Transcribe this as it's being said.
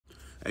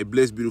A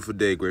blessed, beautiful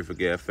day, Grateful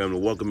Gap family.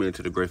 Welcome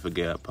into the Grateful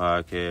Gap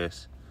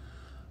podcast.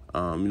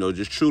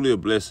 Just truly a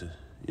blessing,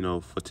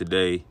 for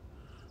today.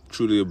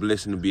 Truly a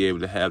blessing to be able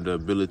to have the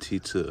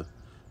ability to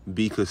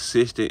be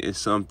consistent in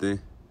something.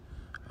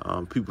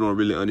 People don't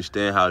really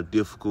understand how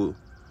difficult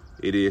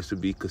it is to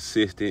be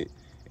consistent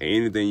in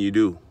anything you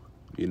do.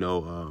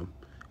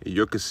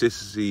 Your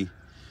consistency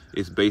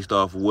is based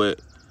off what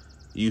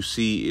you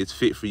see is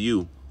fit for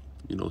you.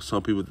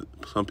 Some people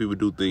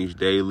do things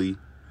daily.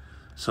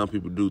 Some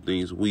people do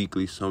things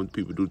weekly. Some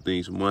people do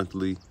things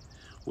monthly,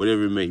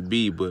 whatever it may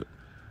be. But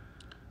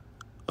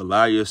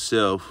allow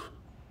yourself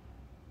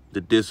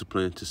the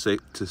discipline to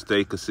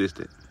stay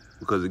consistent,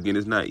 because again,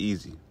 it's not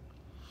easy.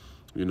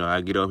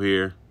 I get up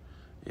here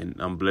and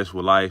I'm blessed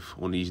with life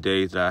on these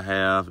days that I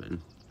have, and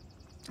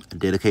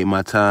dedicate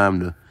my time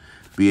to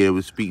be able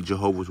to speak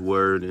Jehovah's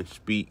word and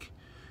speak,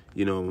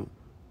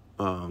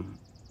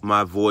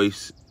 my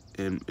voice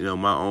and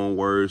my own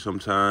words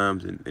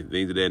sometimes and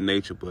things of that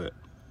nature. But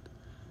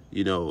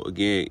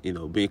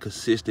being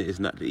consistent is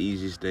not the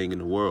easiest thing in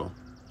the world.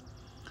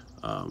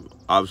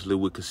 Obviously,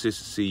 with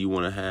consistency, you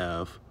want to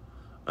have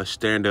a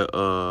standard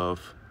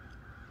of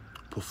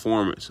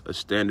performance, a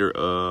standard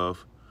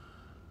of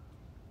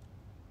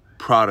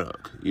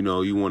product. You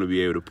want to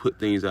be able to put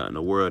things out in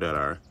the world that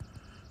are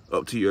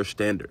up to your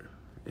standard.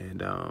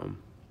 And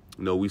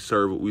we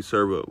serve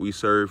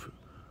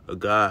a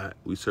God.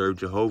 We serve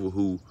Jehovah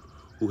who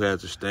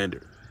has a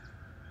standard.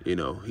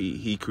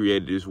 He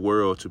created this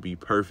world to be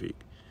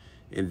perfect.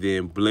 And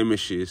then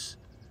blemishes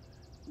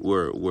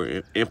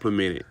were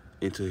implemented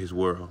into his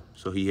world.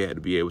 So he had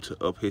to be able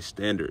to up his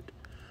standard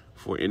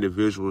for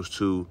individuals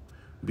to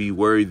be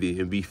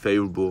worthy and be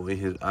favorable in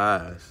his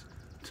eyes,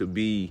 to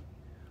be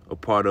a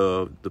part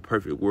of the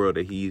perfect world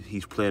that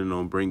he's planning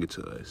on bringing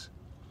to us.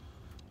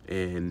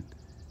 And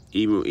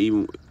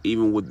even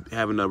with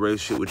having a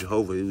relationship with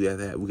Jehovah, we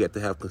have to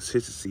have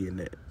consistency in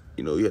that.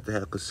 You have to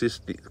have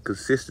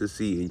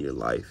consistency in your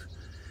life,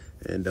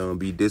 and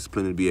be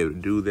disciplined to be able to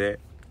do that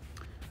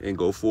and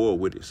go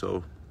forward with it.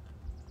 So,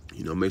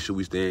 make sure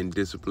we stay in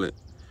discipline.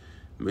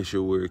 Make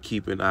sure we're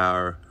keeping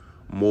our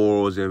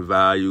morals and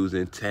values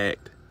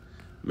intact.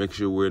 Make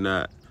sure we're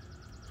not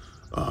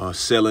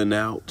selling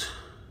out.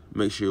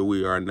 Make sure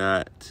we are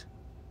not,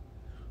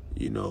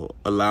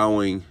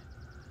 allowing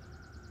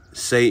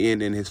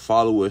Satan and his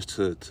followers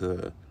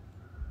to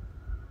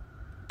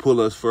pull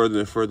us further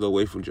and further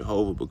away from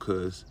Jehovah,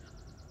 because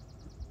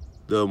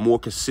the more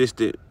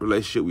consistent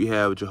relationship we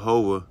have with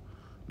Jehovah,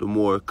 the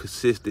more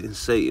consistent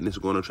Satan is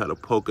going to try to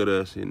poke at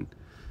us and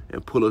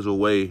pull us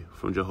away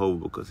from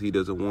Jehovah, because he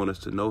doesn't want us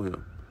to know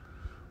him.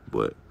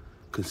 But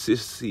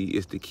consistency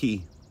is the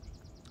key.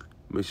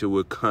 Make sure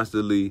we're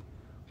constantly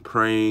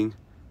praying.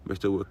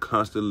 Make sure we're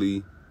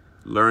constantly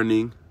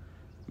learning.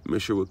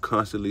 Make sure we're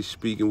constantly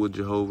speaking with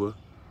Jehovah.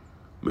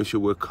 Make sure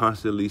we're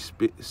constantly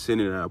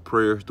sending our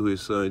prayers through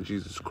his son,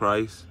 Jesus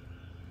Christ.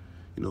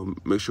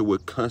 Make sure we're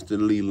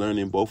constantly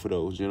learning both of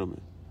those,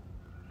 gentlemen.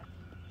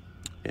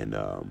 And,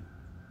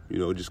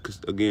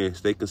 again,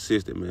 stay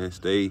consistent, man.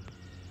 Stay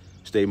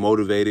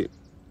motivated.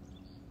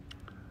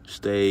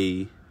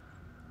 Stay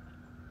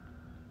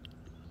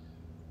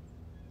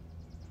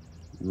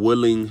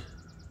willing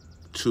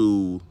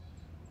to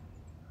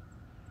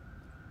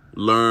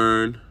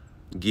learn,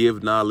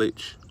 give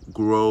knowledge,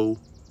 grow,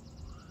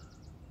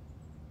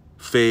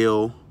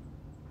 fail,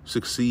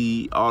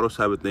 succeed, all those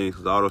type of things,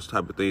 because all those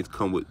type of things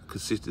come with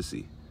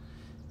consistency.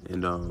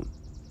 And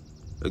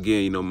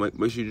again,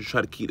 make sure you try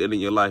to keep that in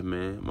your life,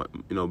 man.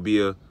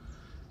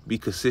 Be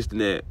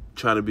consistent at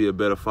trying to be a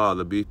better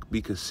father. Be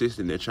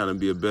consistent at trying to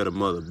be a better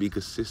mother. Be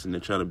consistent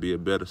at trying to be a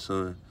better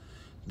son.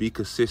 Be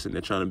consistent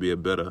at trying to be a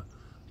better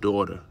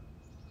daughter.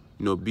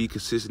 Be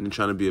consistent in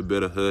trying to be a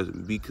better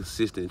husband. Be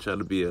consistent in trying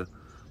to be a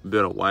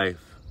better wife.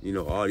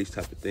 All these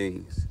type of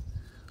things.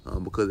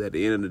 Because at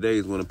the end of the day,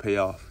 it's going to pay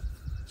off.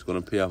 It's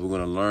going to pay off. We're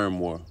going to learn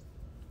more.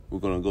 We're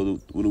going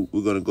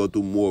to go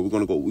through more. We're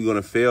going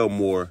to fail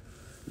more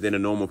than a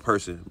normal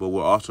person, but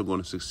we're also going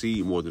to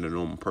succeed more than a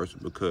normal person,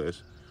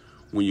 because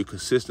when you're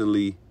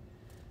consistently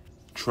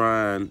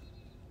trying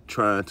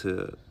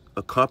to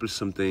accomplish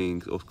some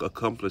things or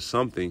accomplish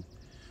something,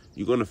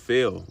 you're going to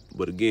fail.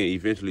 But again,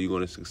 eventually you're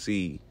going to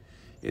succeed.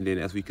 And then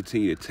as we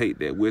continue to take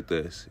that with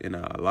us in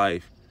our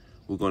life,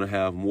 we're going to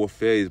have more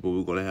failures, but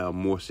we're going to have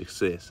more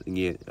success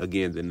again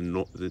than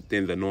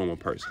the normal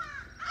person.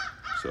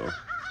 So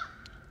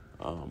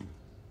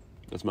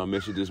that's my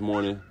message this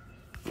morning.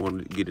 I want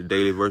to get a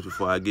daily verse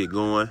before I get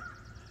going.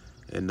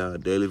 And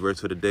daily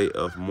verse for the day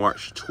of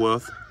March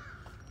 12th,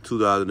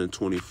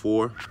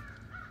 2024,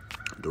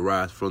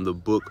 derives from the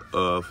book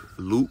of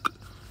Luke,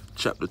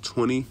 chapter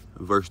 20,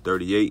 verse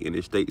 38, and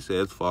it states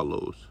as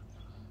follows.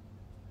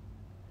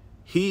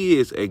 He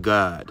is a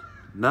God,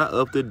 not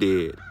of the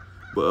dead,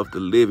 but of the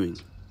living,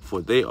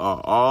 for they are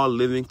all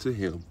living to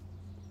him.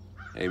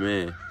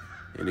 Amen.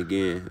 And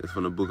again, it's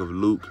from the book of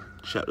Luke,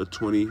 chapter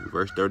 20,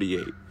 verse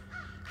 38.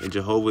 And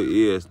Jehovah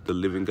is the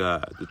living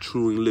God, the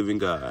true and living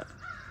God.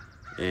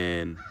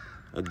 And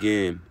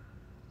again,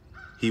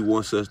 He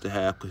wants us to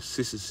have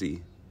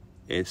consistency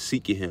and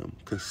seeking him,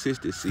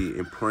 consistency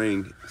in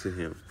praying to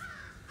him,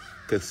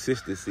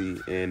 consistency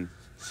in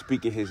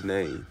speaking his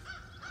name.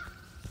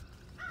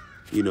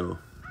 You know,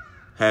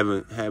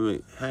 having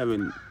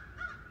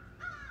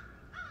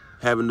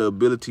the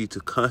ability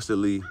to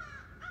constantly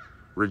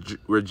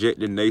reject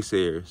the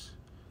naysayers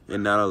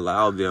and not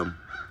allow them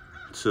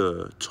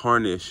to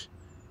tarnish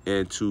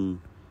and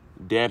to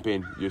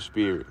dampen your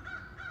spirit.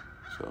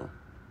 So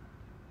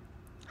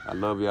I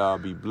love y'all.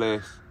 Be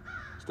blessed.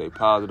 Stay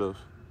positive.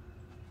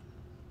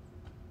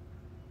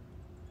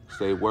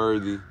 Stay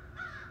worthy.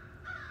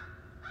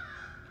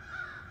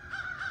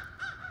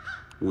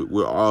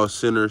 We're all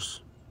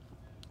sinners,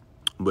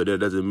 but that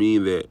doesn't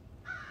mean that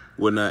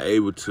we're not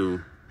able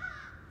to,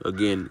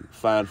 again,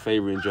 find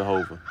favor in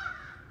Jehovah.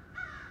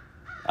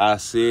 Our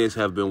sins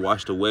have been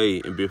washed away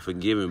and been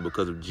forgiven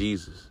because of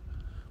Jesus,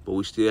 but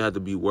we still have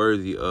to be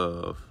worthy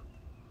of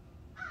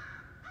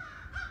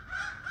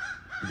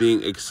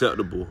being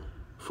acceptable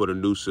for the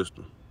new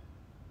system.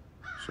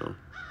 So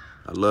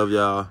I love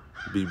y'all.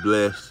 Be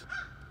blessed.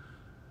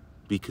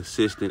 Be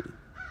consistent.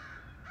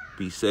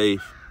 Be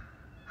safe.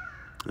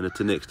 And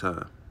until next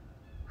time,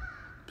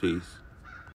 peace.